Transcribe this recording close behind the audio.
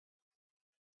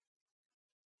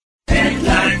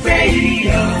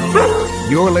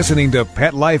You're listening to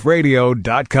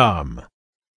PetLifeRadio.com.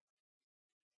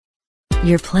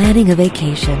 You're planning a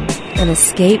vacation, an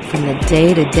escape from the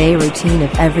day-to-day routine of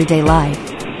everyday life.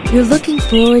 You're looking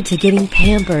forward to getting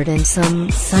pampered in some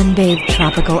sunbathed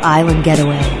tropical island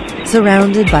getaway,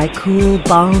 surrounded by cool,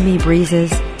 balmy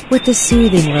breezes with the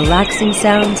soothing, relaxing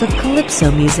sounds of calypso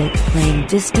music playing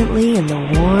distantly in the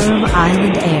warm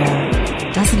island air.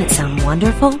 Doesn't it sound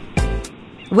wonderful?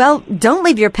 Well, don't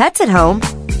leave your pets at home.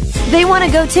 They want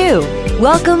to go too.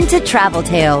 Welcome to Travel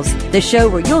Tales, the show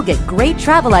where you'll get great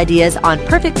travel ideas on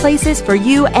perfect places for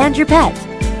you and your pet.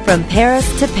 From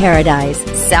Paris to paradise,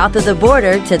 south of the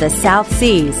border to the South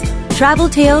Seas, Travel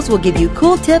Tales will give you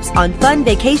cool tips on fun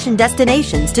vacation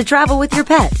destinations to travel with your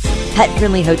pet,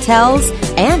 pet-friendly hotels,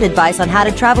 and advice on how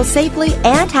to travel safely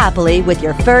and happily with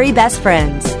your furry best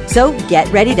friends. So get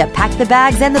ready to pack the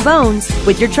bags and the bones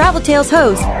with your Travel Tales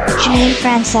host, Janine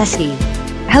Franceschi.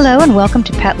 Hello and welcome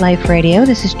to Pet Life Radio.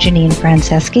 This is Janine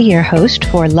Franceschi, your host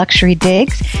for Luxury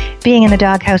Digs. Being in the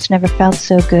Doghouse Never Felt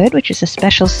So Good, which is a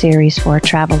special series for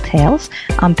Travel Tales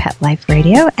on Pet Life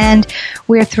Radio. And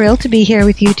we're thrilled to be here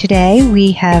with you today.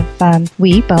 We have, Bo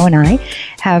and I,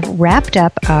 have wrapped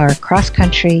up our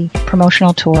cross-country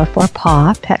promotional tour for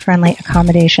PAW, Pet Friendly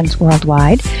Accommodations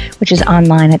Worldwide, which is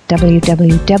online at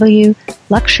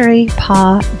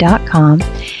www.luxurypaw.com.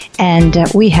 And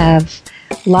we have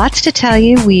lots to tell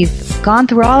you. We've gone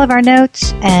through all of our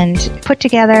notes and put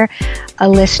together a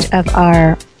list of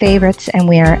our favorites, and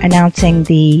we are announcing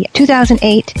the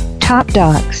 2008 top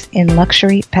dogs in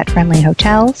luxury pet-friendly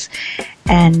hotels,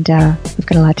 and we've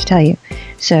got a lot to tell you,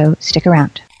 so stick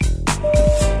around.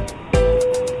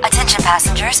 Attention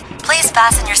passengers, please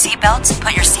fasten your seatbelts,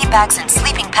 put your seat bags and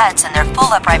sleeping pets in their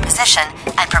full upright position,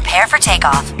 and prepare for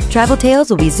takeoff. Travel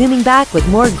Tales will be zooming back with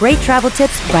more great travel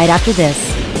tips right after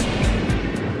this.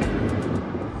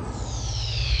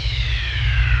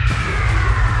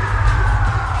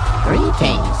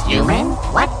 Greetings, human.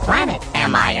 What planet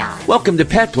am I on? Welcome to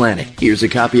Pet Planet. Here's a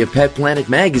copy of Pet Planet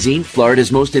Magazine,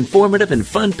 Florida's most informative and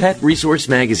fun pet resource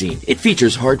magazine. It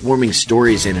features heartwarming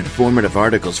stories and informative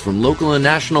articles from local and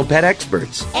national pet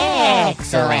experts.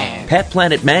 Excellent. Pet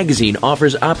Planet Magazine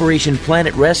offers Operation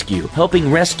Planet Rescue,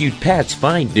 helping rescued pets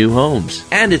find new homes.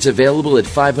 And it's available at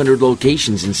 500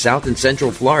 locations in South and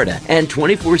Central Florida and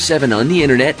 24/7 on the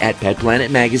internet at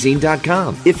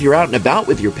PetPlanetMagazine.com. If you're out and about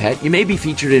with your pet, you may be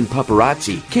featured in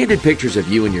Paparazzi, candid pictures of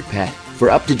you and your pet.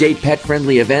 For up-to-date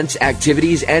pet-friendly events,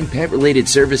 activities, and pet-related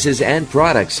services and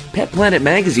products, Pet Planet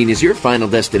Magazine is your final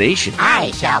destination.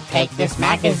 I shall take this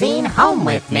magazine home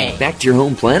with me. Back to your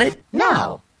home planet?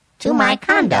 No, to my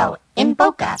condo in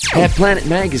Boca. Pet Planet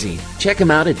Magazine. Check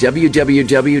them out at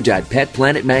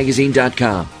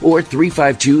www.petplanetmagazine.com or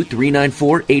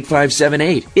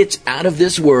 352-394-8578. It's out of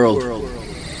this world.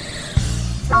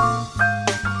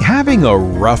 Having a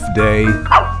rough day?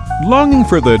 Longing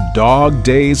for the dog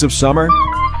days of summer?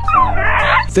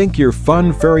 Think your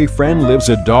fun furry friend lives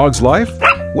a dog's life?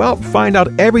 Well, find out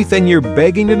everything you're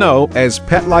begging to know as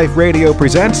Pet Life Radio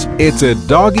presents It's a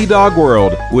Doggy Dog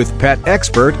World with pet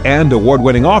expert and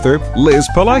award-winning author Liz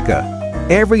Palaika.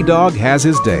 Every dog has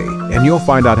his day, and you'll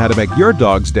find out how to make your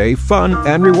dog's day fun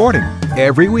and rewarding.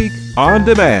 Every week, on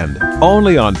demand,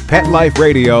 only on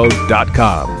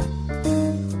PetLifeRadio.com.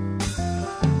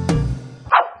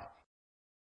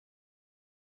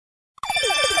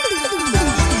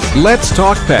 Let's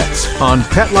Talk Pets on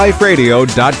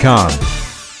PetLifeRadio.com.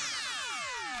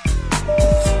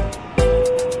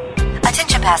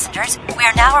 Attention passengers, we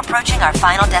are now approaching our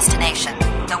final destination.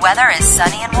 The weather is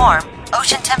sunny and warm.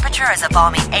 Ocean temperature is a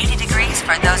balmy 80 degrees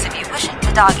for those of you wishing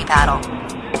to doggy paddle.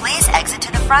 Please exit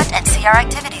to the front and see our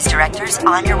activities directors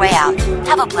on your way out.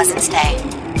 Have a pleasant stay.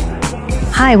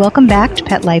 Hi, welcome back to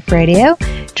Pet Life Radio,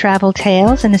 Travel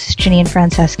Tales, and this is Janine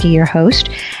Franceschi, your host.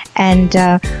 And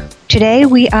today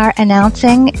we are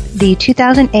announcing the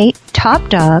 2008 top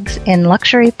dogs in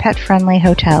luxury pet-friendly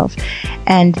hotels.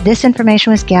 And this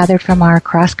information was gathered from our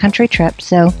cross-country trip.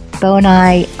 So Bo and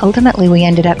I, ultimately we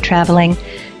ended up traveling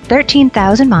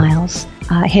 13,000 miles,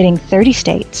 hitting 30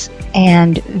 states,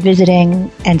 and visiting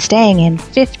and staying in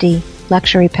 50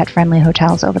 luxury pet-friendly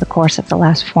hotels over the course of the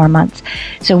last 4 months.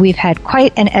 So we've had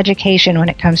quite an education when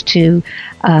it comes to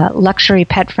luxury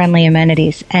pet-friendly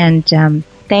amenities. And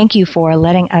thank you for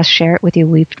letting us share it with you.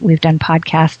 We've done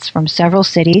podcasts from several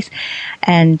cities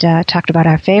and talked about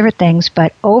our favorite things.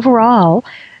 But overall,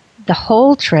 the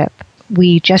whole trip,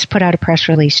 we just put out a press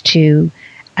release to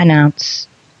announce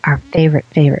our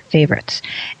favorites.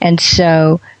 And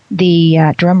so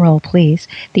the drum roll, please.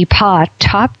 The PAW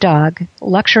Top Dog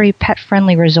Luxury Pet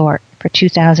Friendly Resort for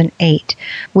 2008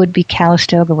 would be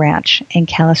Calistoga Ranch in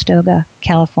Calistoga,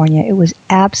 California. It was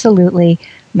absolutely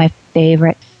my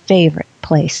favorite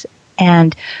place.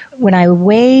 And when I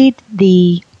weighed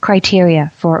the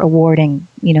criteria for awarding,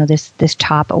 this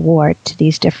top award to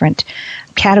these different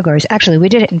categories, actually, we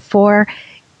did it in 4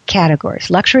 categories: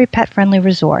 luxury pet friendly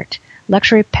resort,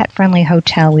 luxury pet friendly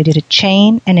hotel. We did a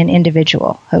chain and an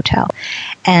individual hotel,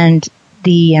 and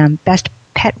the best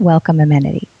pet welcome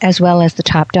amenity, as well as the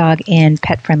top dog in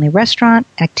pet friendly restaurant,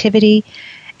 activity,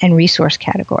 and resource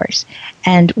categories.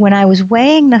 And when I was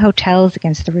weighing the hotels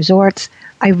against the resorts,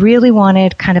 I really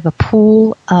wanted kind of a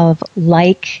pool of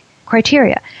like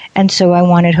criteria. And so I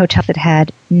wanted hotels that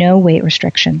had no weight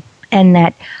restriction and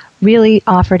that really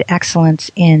offered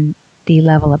excellence in the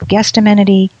level of guest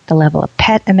amenity, the level of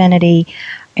pet amenity,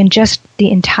 and just the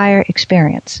entire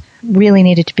experience really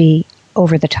needed to be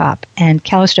over the top. And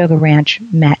Calistoga Ranch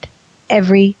met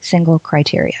every single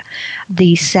criteria.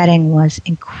 The setting was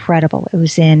incredible. It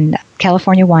was in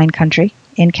California wine country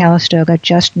in Calistoga,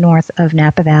 just north of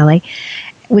Napa Valley,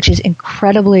 which is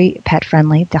incredibly pet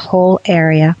friendly. The whole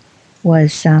area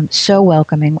was so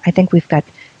welcoming. I think we've got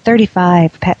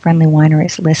 35 pet friendly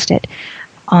wineries listed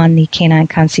on the Canine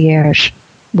Concierge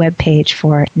webpage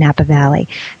for Napa Valley.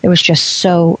 There was just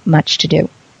so much to do.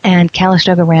 And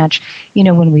Calistoga Ranch,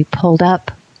 when we pulled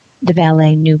up, the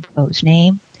valet knew Beau's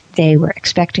name. They were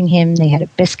expecting him. They had a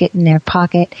biscuit in their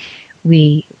pocket.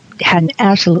 We had an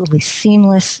absolutely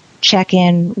seamless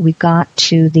check-in. We got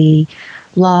to the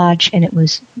lodge, and it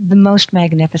was the most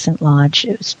magnificent lodge.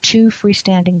 It was 2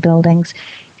 freestanding buildings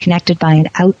connected by an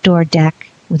outdoor deck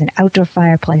with an outdoor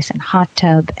fireplace and hot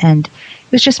tub, and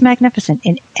it was just magnificent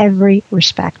in every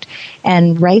respect.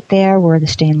 And right there were the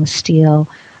stainless steel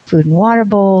food and water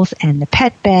bowls and the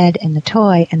pet bed and the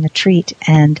toy and the treat,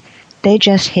 and they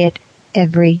just hit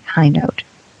every high note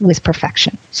with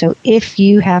perfection. So if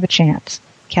you have a chance,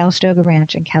 Calistoga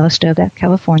Ranch in Calistoga,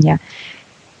 California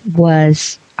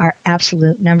was our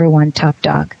absolute number 1 top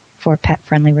dog for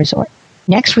pet-friendly resort.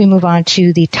 Next, we move on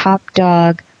to the top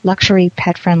dog luxury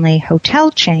pet-friendly hotel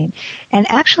chain. And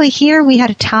actually here we had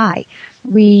a tie.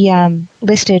 We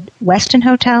listed Westin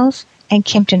Hotels and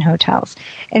Kimpton Hotels.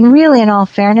 And really, in all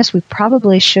fairness, we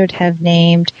probably should have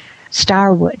named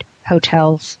Starwood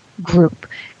Hotels Group,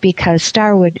 because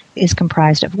Starwood is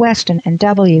comprised of Westin and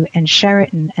W and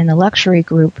Sheraton and the luxury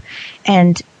group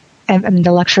and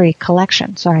the luxury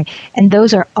collection, and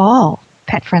those are all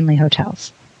pet-friendly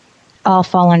hotels, all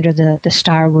fall under the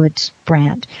Starwoods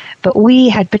brand. But we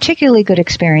had particularly good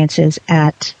experiences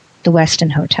at the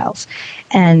Westin Hotels,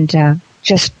 and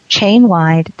just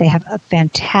chain-wide, they have a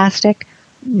fantastic,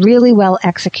 really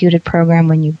well-executed program.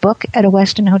 When you book at a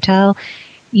Westin Hotel,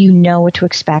 you know what to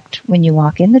expect when you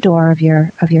walk in the door of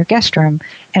your guest room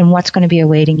and what's going to be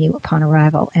awaiting you upon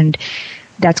arrival. And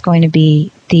that's going to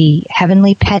be the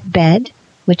Heavenly Pet Bed,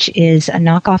 which is a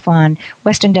knockoff on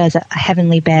Westin does a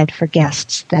Heavenly Bed for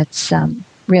guests that's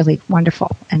really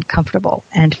wonderful and comfortable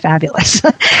and fabulous.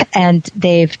 And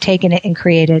they've taken it and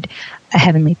created a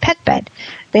Heavenly Pet Bed.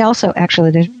 They also,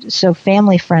 actually, they're so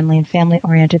family friendly and family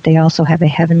oriented, they also have a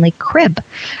Heavenly Crib.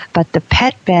 But the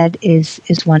pet bed is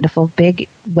wonderful. Big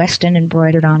Westin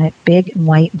embroidered on it, big and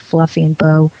white and fluffy, and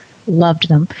Beau loved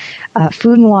them.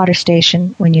 Food and water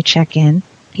station when you check in,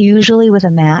 usually with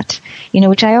a mat,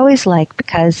 which I always like,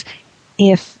 because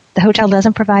if the hotel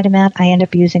doesn't provide a mat, I end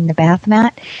up using the bath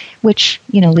mat, which,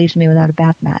 leaves me without a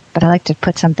bath mat. But I like to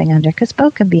put something under, because Beau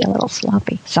can be a little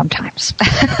sloppy sometimes.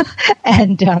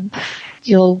 And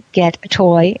you'll get a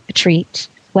toy, a treat.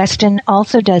 Westin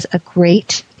also does a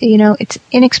great, it's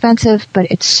inexpensive, but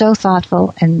it's so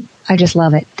thoughtful, and I just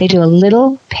love it. They do a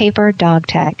little paper dog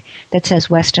tag that says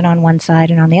Westin on one side,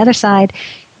 and on the other side,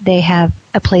 they have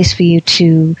a place for you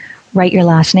to write your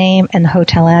last name and the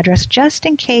hotel address, just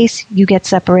in case you get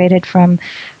separated from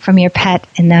your pet.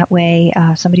 And that way,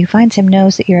 somebody who finds him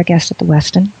knows that you're a guest at the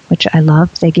Westin, which I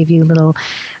love. They give you little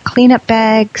cleanup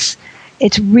bags.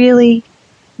 It's really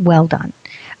well done.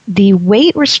 The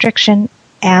weight restriction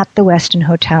at the Westin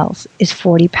hotels is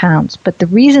 40 pounds. But the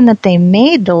reason that they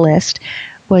made the list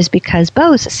was because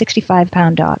Beau's a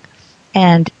 65-pound dog.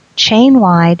 And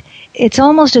chain-wide, it's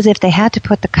almost as if they had to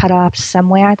put the cutoffs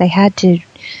somewhere. They had to,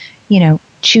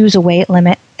 choose a weight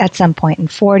limit at some point,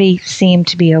 and 40 seemed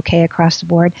to be okay across the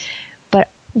board. But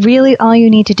really all you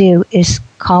need to do is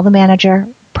call the manager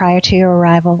prior to your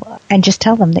arrival and just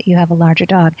tell them that you have a larger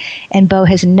dog. And Beau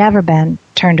has never been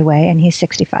turned away, and he's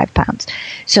 65 pounds.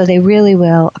 So they really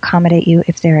will accommodate you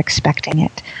if they're expecting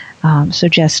it. So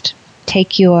just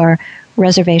take your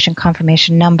reservation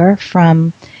confirmation number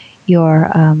from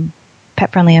your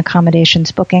pet-friendly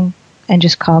accommodations booking and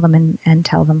just call them and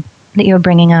tell them that you're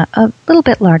bringing a little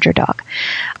bit larger dog.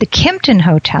 The Kimpton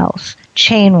hotels,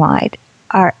 chain-wide,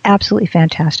 are absolutely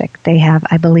fantastic. They have,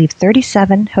 I believe,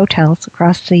 37 hotels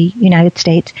across the United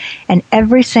States, and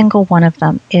every single one of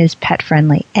them is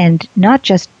pet-friendly, and not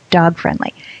just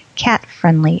dog-friendly,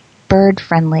 cat-friendly,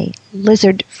 bird-friendly,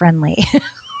 lizard-friendly.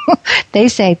 They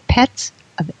say pets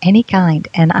of any kind,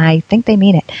 and I think they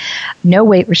mean it. No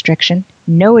weight restriction,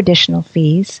 no additional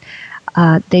fees.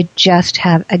 They just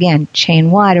have, again,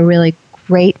 chain-wide, a really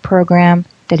great program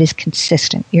that is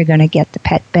consistent. You're going to get the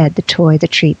pet bed, the toy, the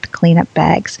treat, the cleanup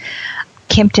bags.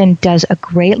 Kimpton does a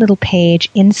great little page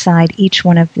inside each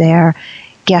one of their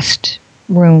guest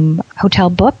room hotel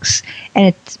books, and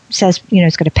it says,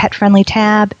 it's got a pet-friendly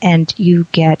tab, and you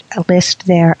get a list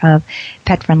there of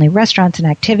pet-friendly restaurants and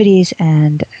activities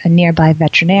and a nearby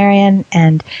veterinarian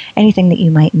and anything that you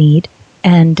might need.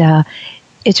 And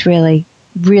it's really,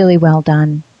 really well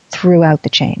done throughout the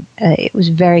chain. It was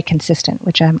very consistent,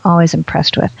 which I'm always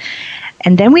impressed with.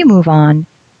 And then we move on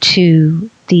to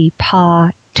the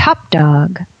PAW Top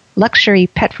Dog Luxury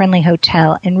Pet-Friendly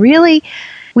Hotel. And really,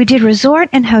 we did resort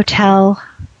and hotel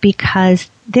because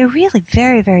they're really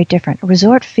very, very different. A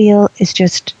resort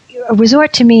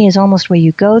to me is almost where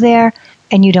you go there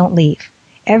and you don't leave.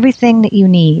 Everything that you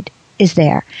need is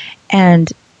there. And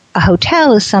a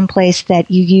hotel is someplace that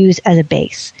you use as a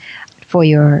base for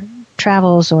your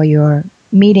travels or your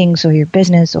meetings or your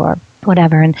business or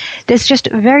whatever. And there's just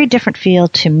a very different feel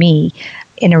to me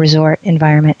in a resort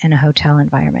environment and a hotel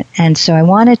environment. And so I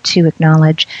wanted to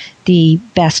acknowledge the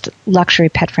best luxury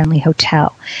pet-friendly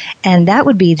hotel. And that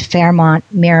would be the Fairmont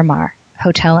Miramar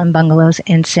Hotel and Bungalows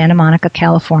in Santa Monica,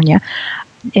 California.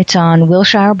 It's on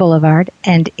Wilshire Boulevard,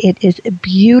 and it is a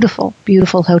beautiful,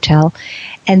 beautiful hotel.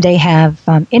 And they have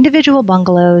individual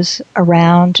bungalows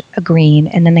around a green,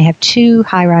 and then they have 2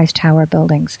 high-rise tower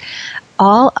buildings.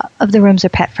 All of the rooms are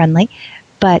pet-friendly,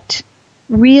 but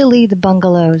really the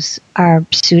bungalows are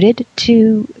suited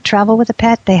to travel with a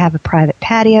pet. They have a private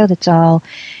patio that's all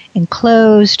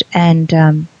enclosed,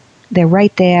 and they're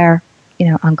right there,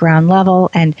 on ground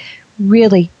level, and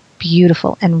really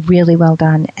beautiful and really well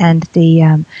done. And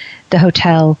the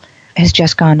hotel has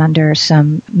just gone under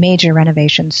some major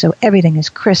renovations, so everything is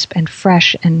crisp and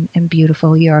fresh and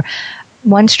beautiful. You're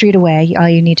one street away. All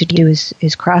you need to do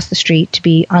is cross the street to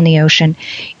be on the ocean.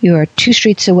 You're 2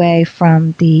 streets away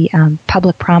from the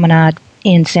public promenade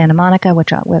in Santa Monica,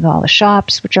 with all the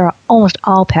shops, which are almost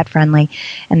all pet friendly,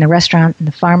 and the restaurant and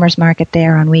the farmers market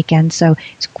there on weekends. So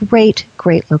it's great,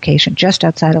 great location just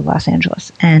outside of Los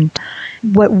Angeles. And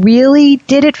what really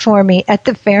did it for me at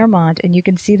the Fairmont, and you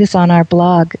can see this on our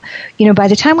blog, by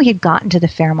the time we had gotten to the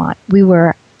Fairmont, we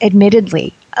were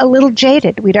admittedly a little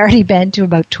jaded. We'd already been to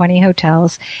about 20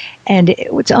 hotels, and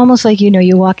it's almost like,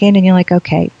 you walk in and you're like,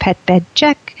 okay, pet bed,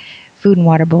 check, food and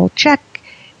water bowl, check,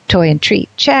 toy and treat,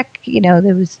 check.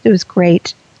 It was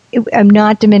great. I'm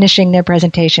not diminishing their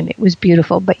presentation. It was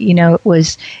beautiful, but it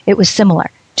was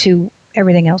similar to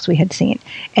everything else we had seen.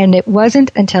 And it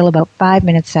wasn't until about 5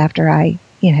 minutes after I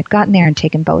had gotten there and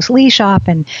taken Bo's leash off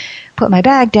and put my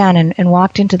bag down and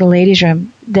walked into the ladies'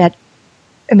 room that,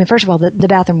 first of all, the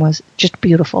bathroom was just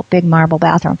beautiful, big marble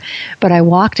bathroom. But I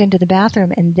walked into the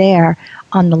bathroom, and there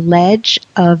on the ledge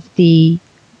of the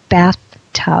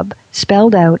bathtub,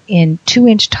 spelled out in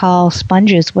 2-inch tall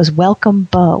sponges, was "Welcome,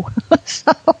 Bo."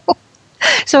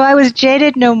 So I was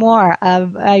jaded no more.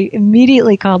 I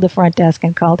immediately called the front desk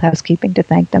and called housekeeping to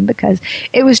thank them, because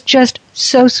it was just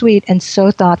so sweet and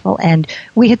so thoughtful. And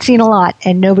we had seen a lot,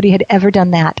 and nobody had ever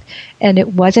done that. And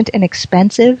it wasn't an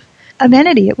expensive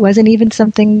amenity. It wasn't even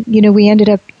something, we ended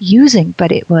up using,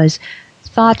 but it was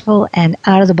thoughtful and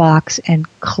out of the box and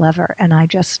clever. And I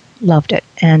just loved it.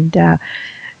 And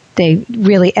they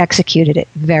really executed it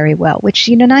very well, which,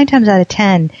 9 times out of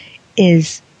 10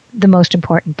 is the most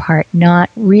important part, not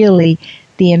really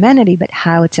the amenity, but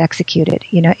how it's executed.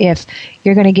 If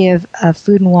you're going to give a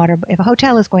food and water, if a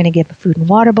hotel is going to give a food and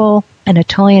water bowl and a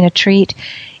toy and a treat,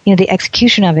 the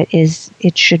execution of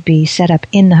it should be set up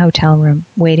in the hotel room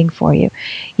waiting for you.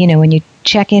 When you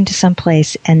check into some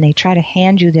place and they try to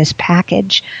hand you this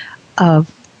package of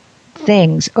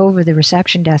things over the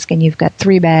reception desk, and you've got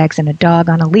 3 bags and a dog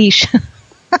on a leash,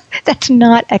 that's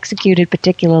not executed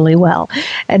particularly well.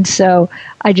 And so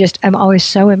I'm always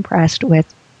so impressed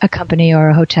with a company or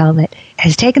a hotel that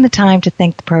has taken the time to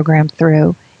think the program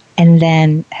through and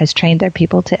then has trained their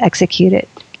people to execute it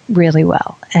really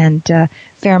well. And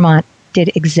Fairmont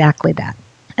did exactly that.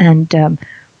 And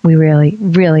we really,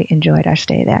 really enjoyed our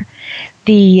stay there.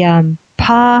 The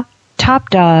PAW Top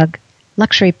Dog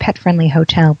Luxury Pet Friendly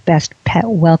Hotel Best Pet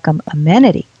Welcome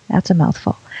Amenity. That's a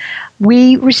mouthful.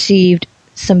 We received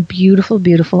some beautiful,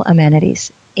 beautiful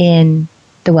amenities in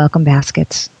the welcome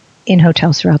baskets in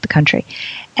hotels throughout the country.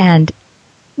 And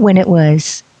when it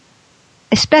was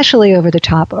especially over the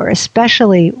top or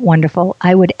especially wonderful,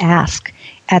 I would ask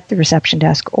at the reception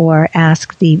desk or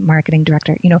ask the marketing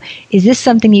director, is this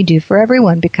something you do for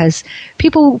everyone? Because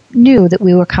people knew that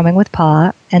we were coming with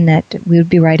PAW and that we would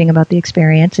be writing about the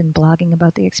experience and blogging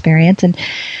about the experience. And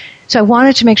so I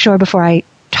wanted to make sure before I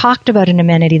talked about an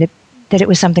amenity that it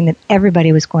was something that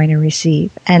everybody was going to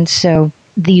receive. And so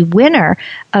the winner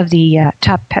of the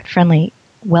top pet-friendly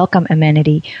welcome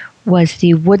amenity was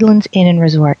the Woodlands Inn and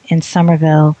Resort in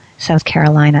Somerville, South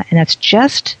Carolina. And that's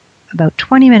just about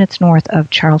 20 minutes north of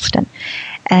Charleston.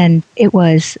 And it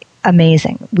was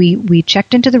amazing. We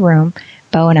checked into the room,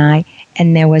 Bo and I,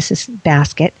 and there was this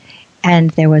basket,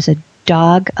 and there was a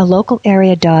local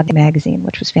area dog magazine,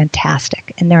 which was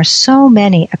fantastic. And there are so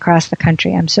many across the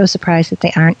country. I'm so surprised that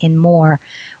they aren't in more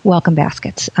welcome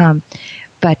baskets.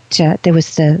 But there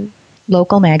was the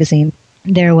local magazine.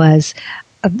 There was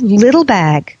a little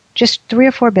bag, just 3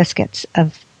 or 4 biscuits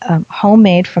of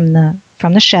homemade from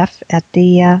the chef at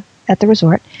the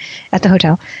resort, at the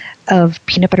hotel, of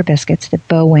peanut butter biscuits that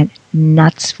Bo went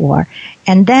nuts for.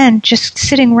 And then just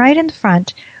sitting right in the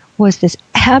front was this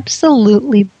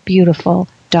absolutely beautiful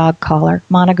dog collar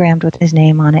monogrammed with his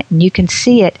name on it. And you can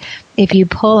see it if you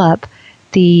pull up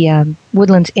the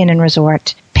Woodlands Inn and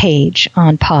Resort page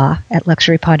on PAW at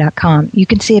luxurypaw.com. You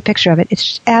can see a picture of it. It's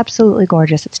just absolutely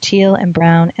gorgeous. It's teal and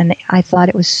brown, and I thought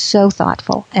it was so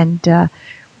thoughtful and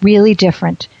really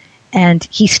different. And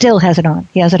he still has it on.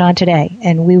 He has it on today.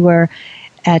 And we were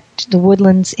at the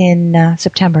Woodlands in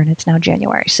September, and it's now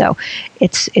January. So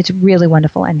it's really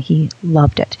wonderful, and he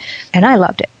loved it. And I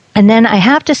loved it. And then I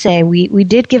have to say, we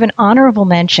did give an honorable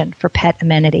mention for pet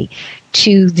amenity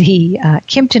to the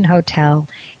Kimpton Hotel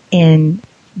in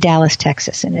Dallas,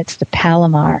 Texas, and it's the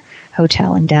Palomar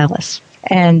Hotel in Dallas.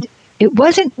 And it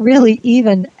wasn't really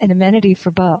even an amenity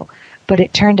for Bo, but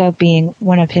it turned out to be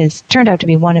one of his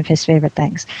favorite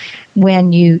things.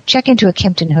 When you check into a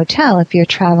Kimpton hotel, if you're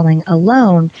traveling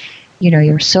alone,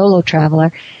 you're a solo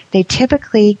traveler, they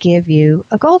typically give you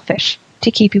a goldfish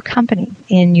to keep you company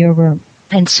in your room.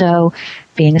 And so,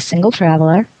 being a single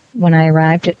traveler, when I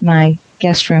arrived at my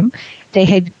guest room, they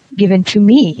had given to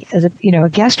me as a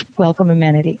guest welcome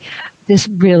amenity this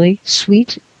really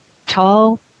sweet,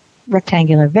 tall,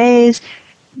 rectangular vase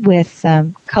with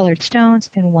colored stones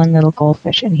and one little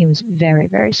goldfish, and he was very,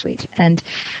 very sweet. And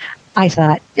I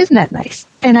thought, isn't that nice?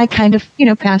 And I kind of,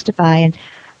 passed it by, and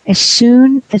as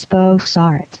soon as Bo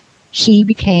saw it, he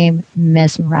became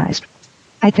mesmerized.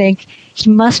 I think he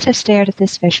must have stared at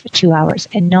this fish for 2 hours,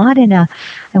 and not in a,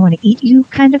 I want to eat you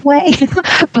kind of way,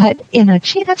 but in a,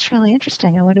 gee, that's really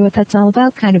interesting, I wonder what that's all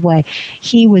about kind of way.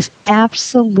 He was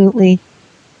absolutely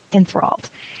enthralled.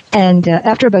 And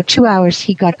after about 2 hours,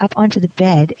 he got up onto the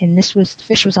bed, and the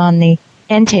fish was on the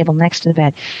end table next to the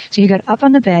bed. So he got up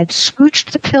on the bed,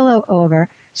 scooched the pillow over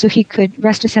so he could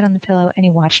rest his head on the pillow, and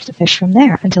he watched the fish from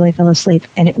there until he fell asleep.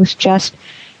 And it was just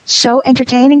so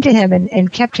entertaining to him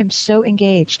and kept him so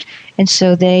engaged. And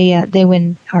so they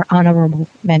win our honorable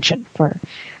mention for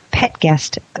pet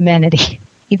guest amenity,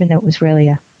 even though it was really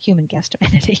a human guest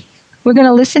amenity. We're going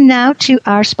to listen now to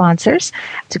our sponsors.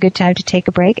 It's a good time to take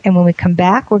a break. And when we come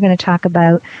back, we're going to talk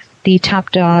about the Top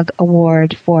Dog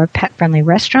Award for Pet-Friendly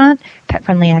Restaurant,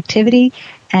 Pet-Friendly Activity,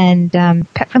 and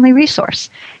Pet-Friendly Resource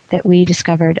that we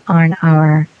discovered on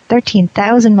our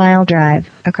 13,000-mile drive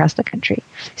across the country.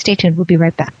 Stay tuned. We'll be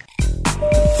right back.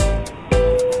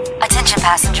 Attention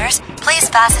passengers, please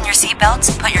fasten your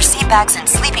seatbelts, put your seat bags and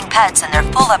sleeping pets in their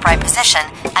full upright position,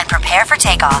 and prepare for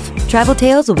takeoff. Travel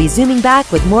Tales will be zooming back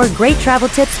with more great travel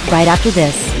tips right after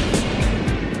this.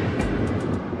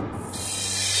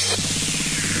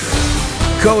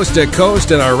 Coast to coast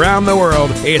and around the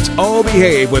world, it's Oh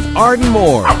Behave with Arden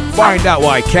Moore. Find out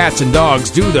why cats and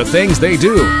dogs do the things they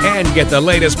do, and get the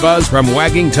latest buzz from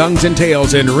wagging tongues and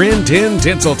tails in Rin Tin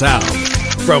Tinseltown.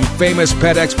 From famous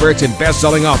pet experts and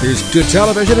best-selling authors to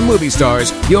television and movie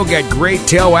stars, you'll get great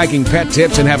tail-wagging pet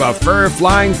tips and have a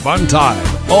fur-flying fun time.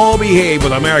 Oh Behave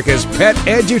with America's pet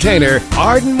edutainer,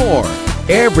 Arden Moore.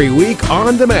 Every week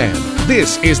on demand.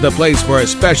 This is the place for a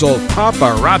special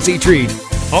paparazzi treat.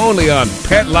 Only on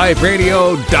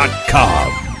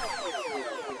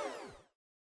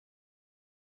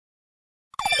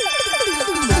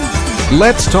PetLifeRadio.com.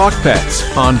 Let's Talk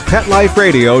Pets on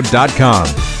PetLifeRadio.com.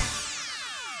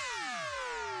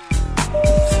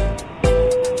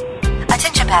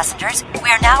 Attention passengers, we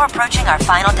are now approaching our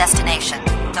final destination.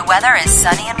 The weather is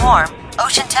sunny and warm,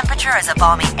 Ocean temperature is a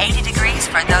balmy 80 degrees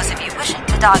for those of you wishing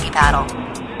to doggy paddle.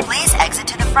 Please exit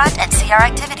to the front and see our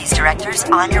activities directors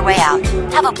on your way out.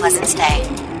 Have a pleasant stay.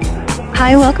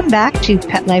 Hi, welcome back to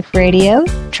Pet Life Radio,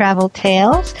 Travel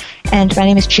Tales, and my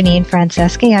name is Janine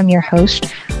Franceschi. I'm your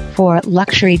host for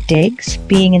Luxury Digs.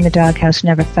 Being in the doghouse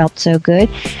never felt so good.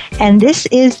 And this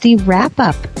is the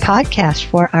wrap-up podcast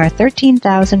for our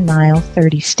 13,000-mile,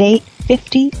 30-state,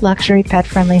 50 luxury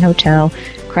pet-friendly hotel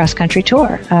cross-country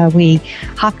tour. We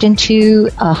hopped into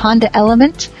a Honda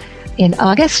Element in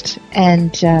August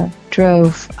and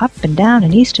drove up and down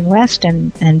and east and west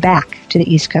and back to the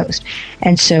East Coast.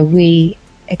 And so we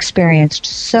experienced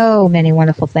so many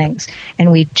wonderful things.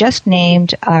 And we just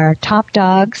named our top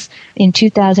dogs in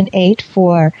 2008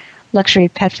 for Luxury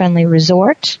Pet Friendly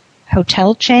Resort,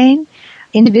 Hotel Chain,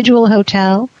 Individual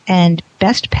Hotel, and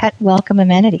Best Pet Welcome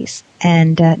Amenities.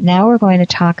 And now we're going to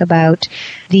talk about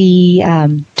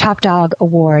the Top Dog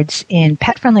Awards in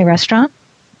Pet Friendly Restaurant,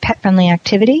 Pet Friendly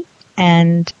Activity,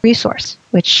 and Resource,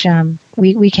 which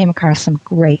we came across some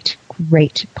great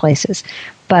places.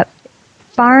 But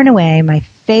far and away, my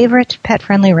favorite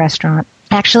pet-friendly restaurant,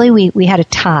 actually we had a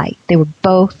tie. They were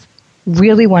both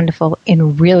really wonderful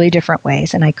in really different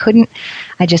ways, and I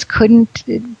just couldn't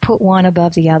put one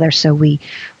above the other, so we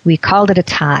called it a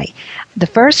tie. The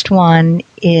first one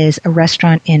is a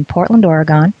restaurant in Portland,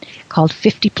 Oregon called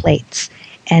 50 Plates,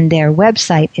 and their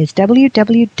website is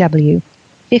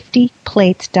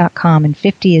www.50plates.com, and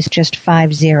 50 is just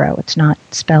 50. It's not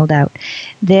spelled out.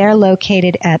 They're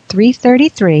located at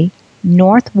 333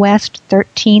 Northwest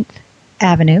 13th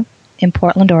Avenue in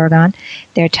Portland, Oregon.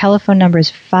 Their telephone number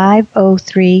is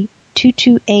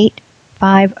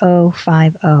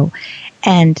 503-228-5050.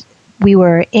 And we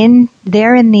were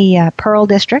there in the Pearl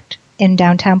District in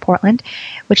downtown Portland,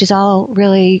 which is all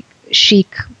really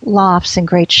chic lofts and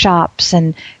great shops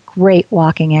and great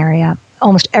walking area.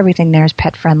 Almost everything there is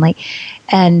pet friendly.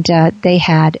 And they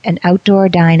had an outdoor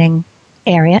dining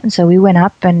area, and so we went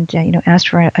up and asked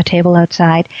for a table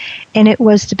outside, and it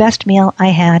was the best meal I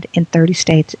had in 30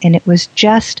 states, and it was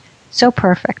just so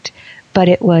perfect, but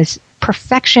it was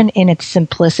perfection in its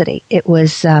simplicity. It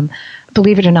was,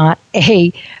 believe it or not,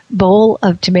 a bowl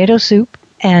of tomato soup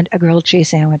and a grilled cheese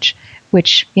sandwich,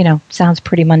 which, sounds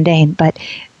pretty mundane, but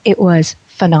it was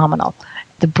phenomenal.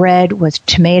 The bread was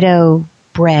tomato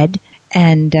bread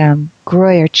and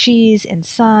Gruyere cheese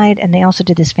inside, and they also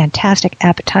did this fantastic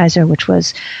appetizer, which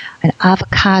was an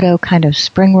avocado kind of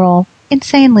spring roll.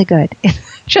 Insanely good,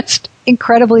 just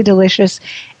incredibly delicious,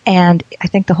 and I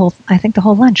think the whole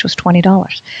lunch was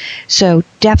 $20. So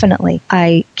definitely,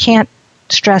 I can't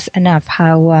stress enough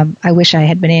how I wish I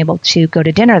had been able to go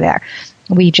to dinner there.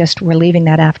 We just were leaving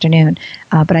that afternoon,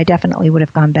 but I definitely would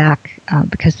have gone back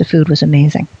because the food was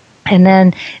amazing. And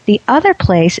then the other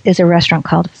place is a restaurant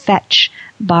called Fetch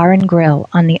Bar and Grill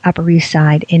on the Upper East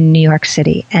Side in New York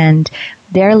City. And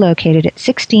they're located at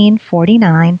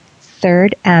 1649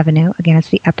 3rd Avenue. Again,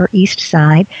 it's the Upper East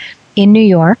Side in New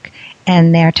York.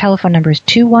 And their telephone number is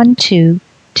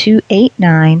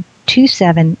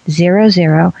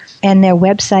 212-289-2700. And their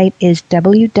website is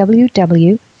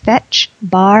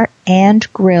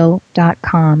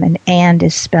www.fetchbarandgrill.com. And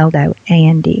is spelled out,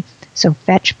 A-N-D. So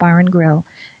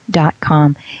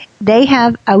fetchbarandgrill.com. They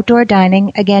have outdoor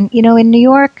dining. Again, in New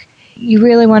York, you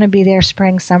really want to be there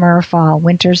spring, summer, or fall.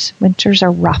 Winters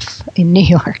are rough in New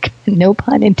York. No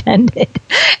pun intended.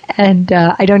 And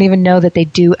I don't even know that they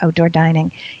do outdoor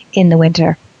dining in the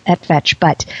winter at Fetch.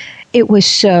 But it was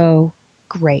so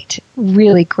great.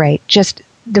 Really great. Just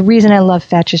the reason I love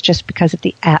Fetch is just because of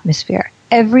the atmosphere.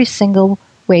 Every single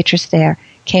waitress there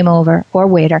came over, or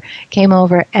waiter, came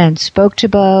over and spoke to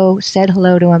Bo, said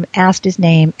hello to him, asked his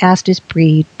name, asked his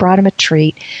breed, brought him a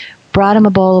treat, brought him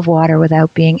a bowl of water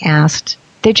without being asked.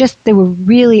 They were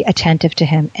really attentive to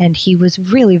him, and he was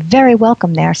really very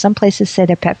welcome there. Some places say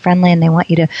they're pet friendly and they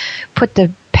want you to put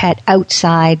the pet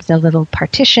outside the little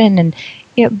partition, and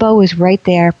Bo was right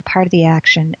there, part of the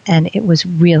action, and it was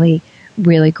really,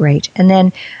 really great. And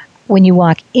then when you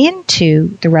walk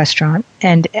into the restaurant,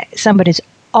 and somebody's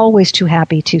always too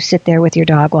happy to sit there with your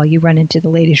dog while you run into the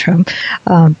ladies' room.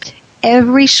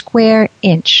 Every square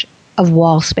inch of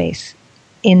wall space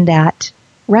in that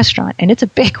restaurant, and it's a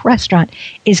big restaurant,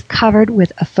 is covered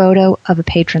with a photo of a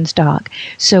patron's dog.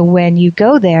 So when you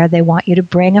go there, they want you to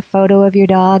bring a photo of your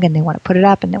dog, and they want to put it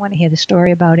up, and they want to hear the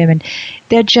story about him, and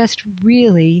they're just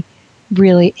really,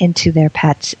 really into their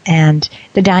pets, and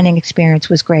the dining experience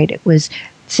was great. It was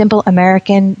simple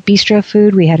American bistro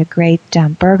food. We had a great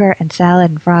burger and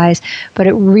salad and fries, but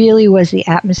it really was the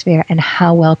atmosphere and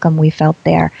how welcome we felt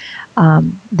there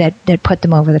that put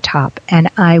them over the top. And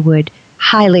I would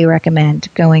highly recommend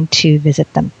going to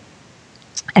visit them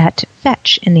at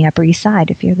Fetch in the Upper East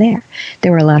Side if you're there. They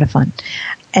were a lot of fun.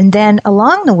 And then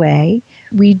along the way,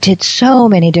 we did so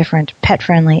many different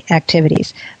pet-friendly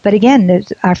activities. But again,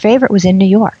 our favorite was in New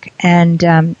York, and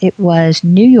it was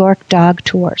New York Dog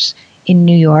Tours in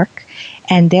New York,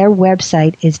 and their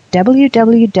website is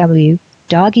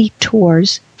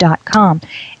www.doggytours.com.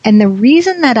 And the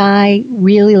reason that I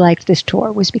really liked this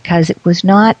tour was because it was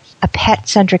not a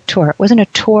pet-centric tour. It wasn't a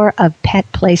tour of pet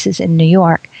places in New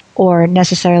York, or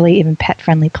necessarily even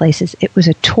pet-friendly places. It was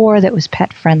a tour that was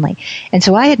pet-friendly. And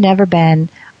so I had never been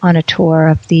on a tour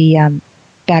of the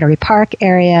Battery Park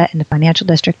area and the Financial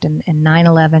District and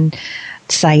 9/11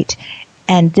 site.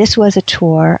 And this was a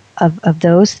tour of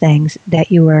those things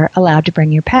that you were allowed to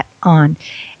bring your pet on.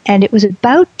 And it was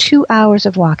about 2 hours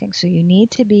of walking, so you need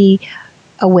to be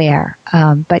aware.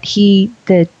 But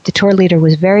the tour leader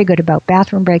was very good about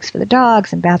bathroom breaks for the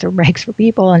dogs and bathroom breaks for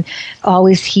people. And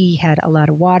always he had a lot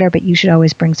of water, but you should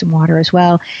always bring some water as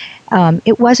well.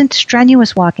 It wasn't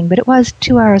strenuous walking, but it was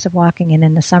 2 hours of walking. And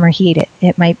in the summer heat,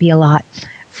 it might be a lot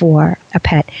for a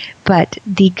pet. But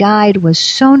the guide was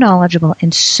so knowledgeable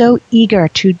and so eager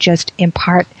to just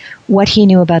impart what he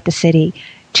knew about the city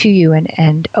to you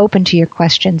and open to your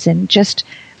questions and just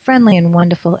friendly and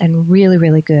wonderful and really,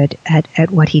 really good at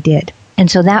what he did.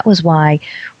 And so that was why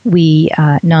we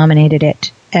nominated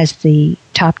it as the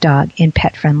top dog in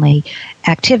pet-friendly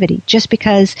activity, just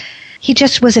because he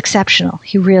just was exceptional.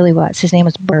 He really was. His name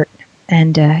was Bert.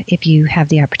 And if you have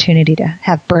the opportunity to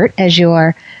have Bert as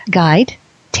your guide,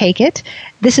 take it.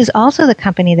 This is also the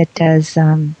company that does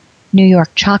New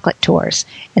York chocolate tours,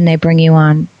 and they bring you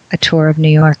on a tour of New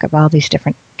York of all these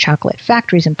different chocolate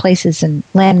factories and places and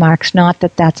landmarks. Not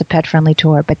that that's a pet-friendly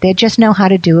tour, but they just know how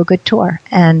to do a good tour.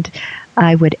 And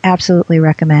I would absolutely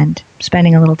recommend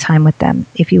spending a little time with them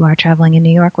if you are traveling in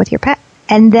New York with your pet.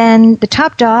 And then the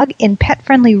top dog in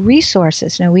pet-friendly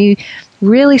resources. Now, we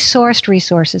really sourced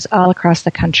resources all across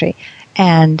the country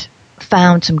and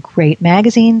found some great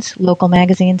magazines, local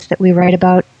magazines that we write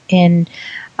about in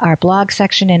our blog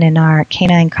section and in our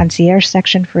Canine Concierge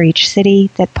section for each city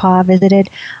that PAW visited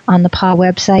on the PAW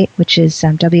website, which is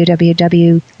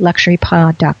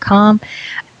www.luxurypaw.com.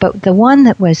 But the one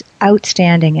that was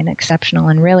outstanding and exceptional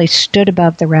and really stood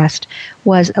above the rest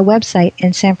was a website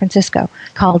in San Francisco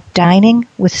called Dining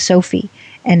with Sophie,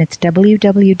 and it's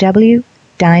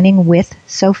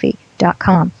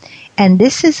www.diningwithsophie.com. And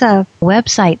this is a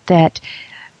website that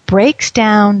breaks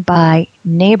down by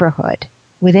neighborhood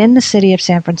within the city of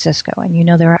San Francisco, and you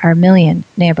know there are a million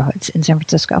neighborhoods in San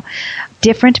Francisco,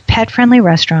 different pet-friendly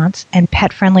restaurants and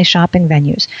pet-friendly shopping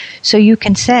venues. So you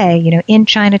can say, in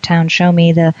Chinatown, show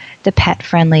me the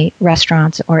pet-friendly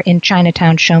restaurants, or in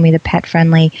Chinatown, show me the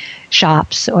pet-friendly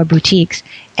shops or boutiques.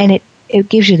 And it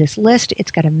gives you this list. It's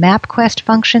got a MapQuest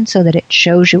function so that it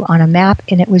shows you on a map,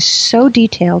 and it was so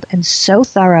detailed and so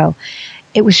thorough.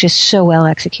 It was just so well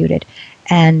executed.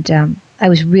 And I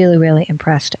was really, really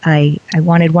impressed. I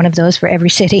wanted one of those for every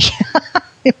city.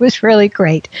 It was really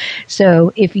great.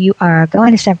 So if you are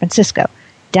going to San Francisco,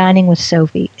 Dining with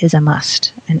Sophie is a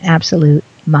must, an absolute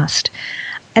must.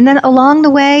 And then along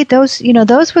the way, those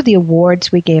were the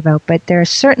awards we gave out, but there are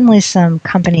certainly some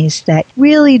companies that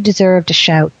really deserve a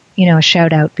shout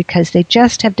out because they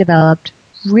just have developed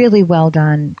really well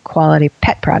done quality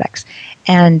pet products.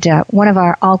 And one of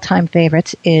our all-time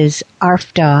favorites is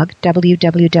ARF Dog,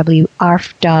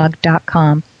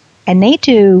 www.arfdog.com. And they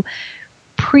do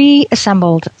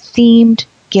pre-assembled themed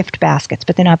gift baskets,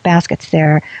 but they're not baskets.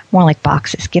 They're more like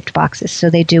boxes, gift boxes. So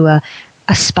they do a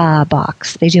spa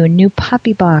box. They do a new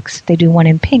puppy box. They do one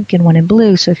in pink and one in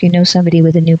blue. So if you know somebody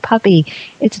with a new puppy,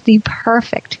 it's the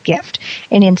perfect gift.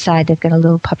 And inside they've got a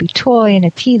little puppy toy and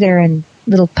a teether and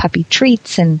little puppy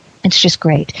treats, and it's just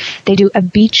great. They do a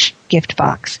beach gift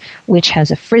box, which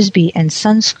has a Frisbee and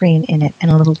sunscreen in it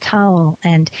and a little towel.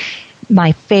 And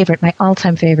my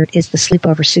all-time favorite is the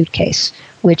sleepover suitcase,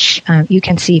 which you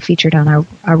can see featured on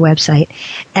our website.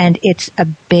 And it's a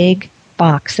big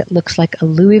box that looks like a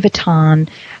Louis Vuitton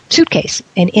suitcase.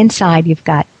 And inside you've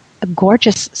got a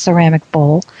gorgeous ceramic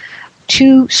bowl,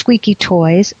 2 squeaky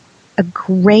toys, a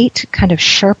great kind of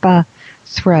Sherpa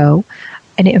throw,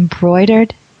 an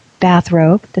embroidered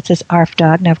bathrobe that says ARF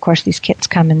Dog. Now, of course, these kits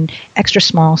come in extra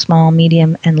small,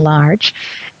 medium, and large.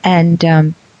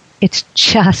 And it's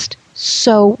just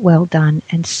so well done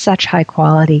and such high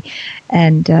quality.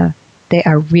 And they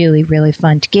are really, really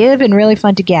fun to give and really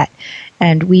fun to get.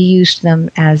 And we used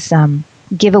them as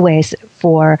giveaways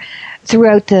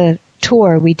throughout the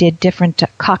tour, we did different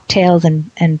cocktails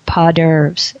and pas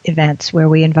d'oeuvres events where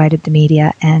we invited the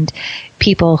media and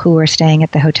people who were staying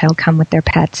at the hotel come with their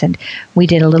pets, and we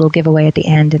did a little giveaway at the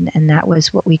end, and that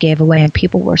was what we gave away, and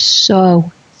people were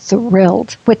so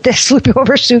thrilled with this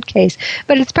sleepover suitcase.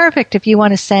 But it's perfect if you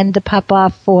want to send the pup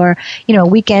off for, a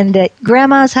weekend at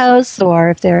grandma's house,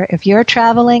 or if you're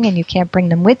traveling and you can't bring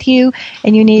them with you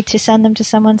and you need to send them to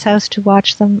someone's house to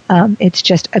watch them. It's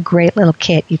just a great little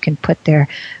kit. You can put their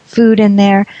food in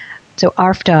there. So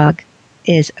Arf Dog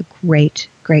is a great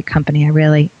company. I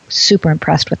really super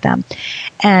impressed with them.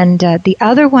 And the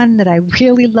other one that I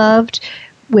really loved,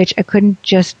 which I couldn't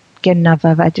just get enough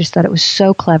of, I just thought it was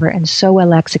so clever and so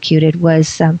well executed,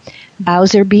 was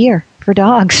Bowser Beer for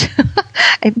dogs.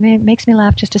 It makes me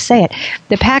laugh just to say it.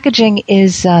 The packaging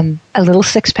is a little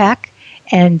 6-pack,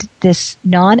 and this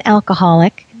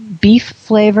non-alcoholic beef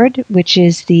flavored, which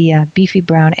is the beefy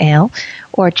brown ale,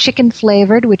 or chicken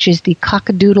flavored, which is the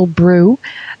cockadoodle brew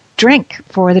drink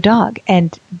for the dog.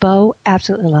 And Bo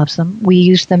absolutely loves them. We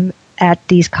use them at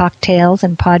these cocktails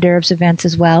and pas d'oeuvres events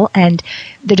as well, and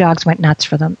the dogs went nuts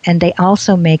for them. And they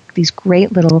also make these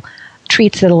great little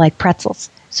treats that are like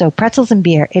pretzels. So pretzels and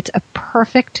beer, it's a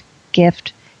perfect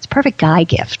gift. It's a perfect guy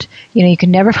gift. You can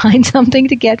never find something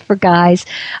to get for guys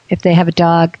if they have a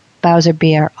dog. Bowser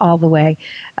Beer all the way.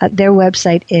 Their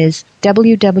website is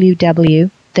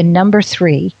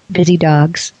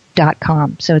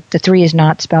www.3busydogs.com. So the 3 is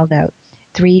not spelled out.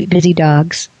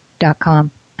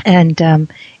 3busydogs.com. And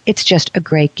it's just a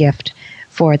great gift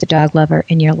for the dog lover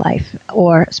in your life,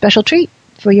 or a special treat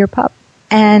for your pup.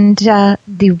 And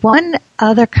the one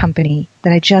other company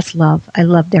that I just love, I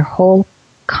love their whole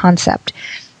concept,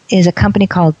 is a company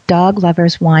called Dog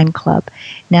Lovers Wine Club.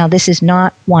 Now, this is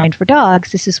not wine for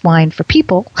dogs. This is wine for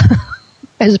people,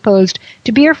 as opposed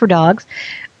to beer for dogs.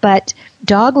 But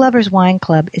Dog Lovers Wine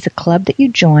Club is a club that you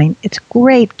join. It's a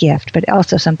great gift, but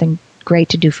also something great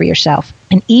to do for yourself.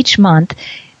 And each month,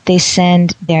 they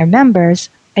send their members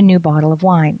a new bottle of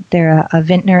wine. They're a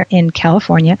vintner in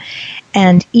California,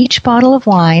 and each bottle of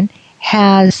wine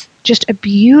has just a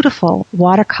beautiful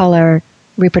watercolor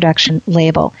reproduction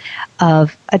label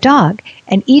of a dog.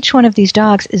 And each one of these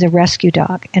dogs is a rescue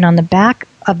dog. And on the back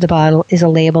of the bottle is a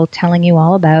label telling you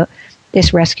all about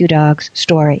this rescue dog's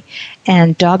story.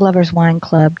 And Dog Lovers Wine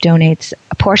Club donates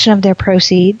a portion of their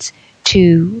proceeds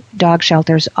to dog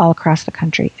shelters all across the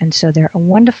country. And so they're a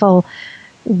wonderful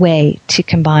way to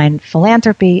combine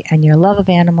philanthropy and your love of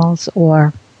animals,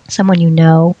 or someone you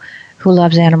know who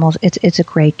loves animals. It's a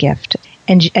great gift.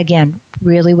 And again,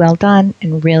 really well done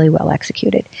and really well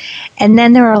executed. And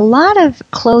then there are a lot of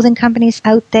clothing companies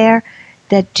out there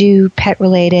that do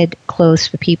pet-related clothes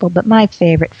for people, but my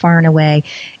favorite, far and away,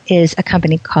 is a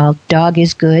company called Dog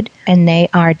Is Good, and they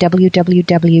are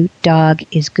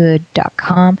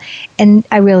www.dogisgood.com. And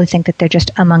I really think that they're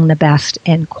just among the best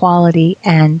in quality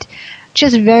and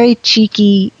just very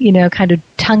cheeky, kind of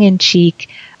tongue-in-cheek.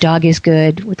 Dog Is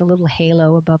Good with a little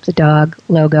halo above the dog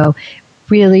logo.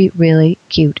 Really, really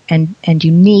cute and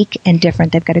unique and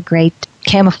different. They've got a great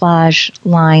camouflage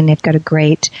line. They've got a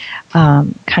great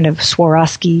kind of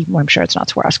Swarovski, well, I'm sure it's not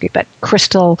Swarovski, but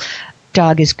crystal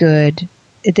Dog Is Good.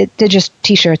 They're just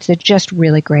T-shirts. They're just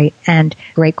really great and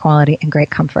great quality and great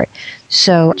comfort.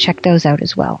 So check those out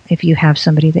as well if you have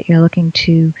somebody that you're looking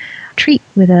to treat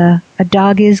with a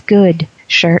Dog Is Good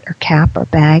shirt or cap or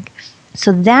bag.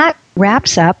 So that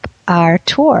wraps up our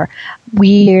tour.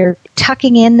 We're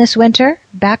tucking in this winter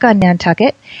back on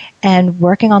Nantucket and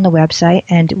working on the website,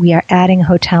 and we are adding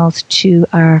hotels to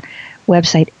our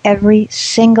website every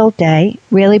single day.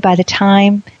 Really, by the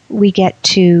time we get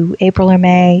to April or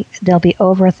May, there'll be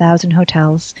over 1,000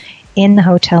 hotels in the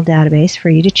hotel database for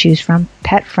you to choose from.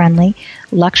 Pet-friendly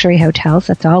luxury hotels.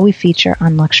 That's all we feature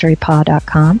on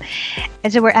luxurypaw.com.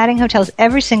 And so we're adding hotels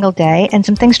every single day, and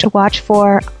some things to watch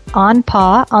for on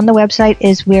Paw on the website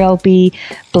is we'll be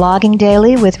blogging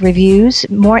daily with reviews,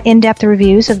 more in-depth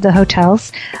reviews of the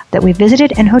hotels that we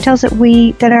visited and hotels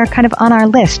that are kind of on our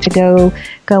list to go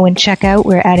and check out.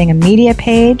 We're adding a media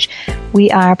page.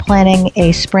 We are planning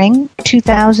a spring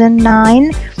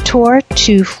 2009 tour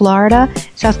to Florida,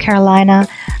 South Carolina,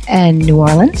 and New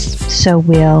Orleans. So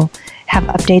we'll have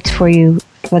updates for you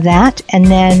for that. And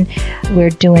then we're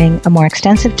doing a more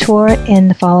extensive tour in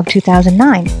the fall of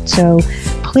 2009. So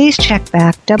please check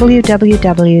back,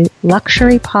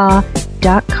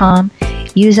 www.luxurypaw.com.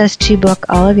 Use us to book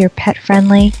all of your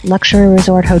pet-friendly luxury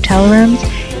resort hotel rooms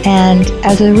and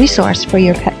as a resource for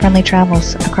your pet-friendly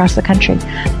travels across the country.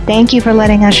 Thank you for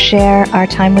letting us share our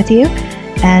time with you,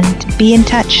 and be in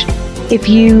touch. If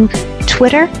you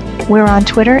Twitter, we're on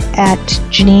Twitter at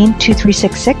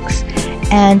Janine2366,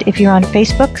 And if you're on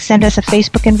Facebook, send us a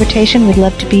Facebook invitation. We'd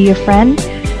love to be your friend.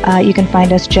 You can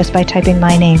find us just by typing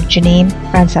my name, Janine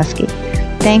Franceschi.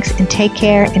 Thanks, and take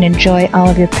care, and enjoy all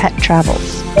of your pet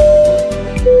travels.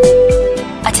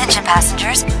 Attention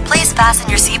passengers, please fasten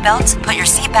your seatbelts, put your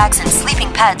seat bags and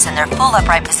sleeping pets in their full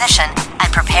upright position,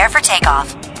 and prepare for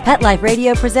takeoff. Pet Life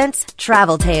Radio presents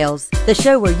Travel Tales, the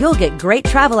show where you'll get great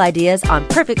travel ideas on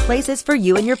perfect places for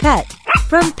you and your pet.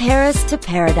 From Paris to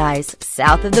paradise,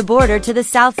 south of the border to the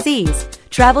South Seas,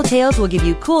 Travel Tales will give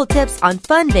you cool tips on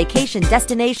fun vacation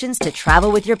destinations to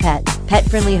travel with your pet,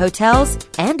 pet-friendly hotels,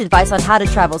 and advice on how to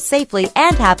travel safely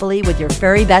and happily with your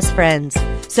furry best friends.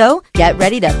 So, get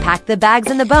ready to pack the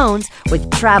bags and the bones with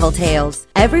Travel Tales,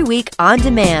 every week on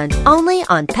demand, only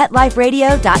on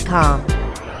PetLifeRadio.com.